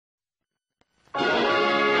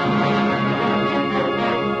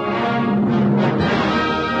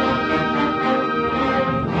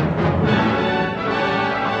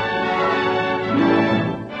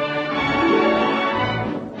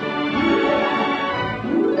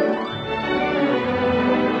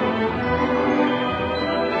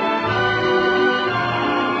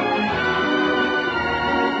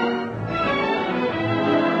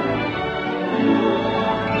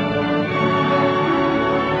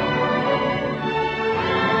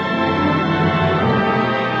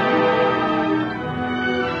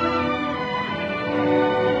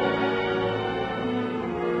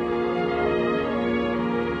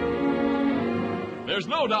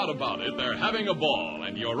no doubt about it, they're having a ball,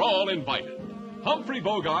 and you're all invited. Humphrey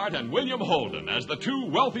Bogart and William Holden as the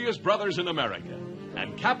two wealthiest brothers in America,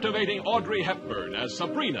 and captivating Audrey Hepburn as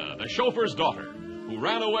Sabrina, the chauffeur's daughter, who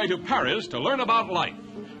ran away to Paris to learn about life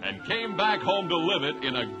and came back home to live it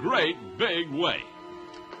in a great big way.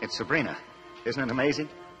 It's Sabrina. Isn't it amazing?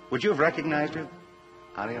 Would you have recognized her?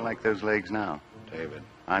 How do you like those legs now? David.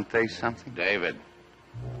 Aren't they something? David.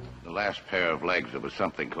 The last pair of legs that was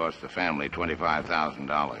something cost the family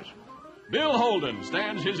 $25,000. Bill Holden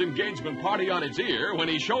stands his engagement party on its ear when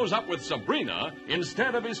he shows up with Sabrina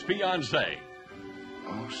instead of his fiancée.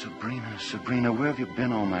 Oh, Sabrina, where have you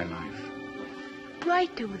been all my life?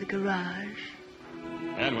 Right over the garage.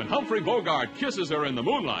 And when Humphrey Bogart kisses her in the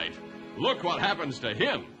moonlight, look what happens to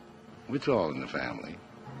him. It's all in the family.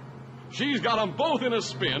 She's got them both in a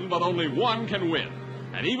spin, but only one can win.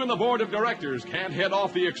 And even the board of directors can't head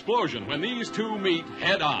off the explosion when these two meet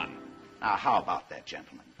head on. Now, how about that,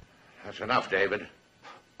 gentlemen? That's enough, David.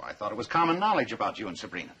 I thought it was common knowledge about you and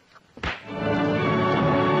Sabrina.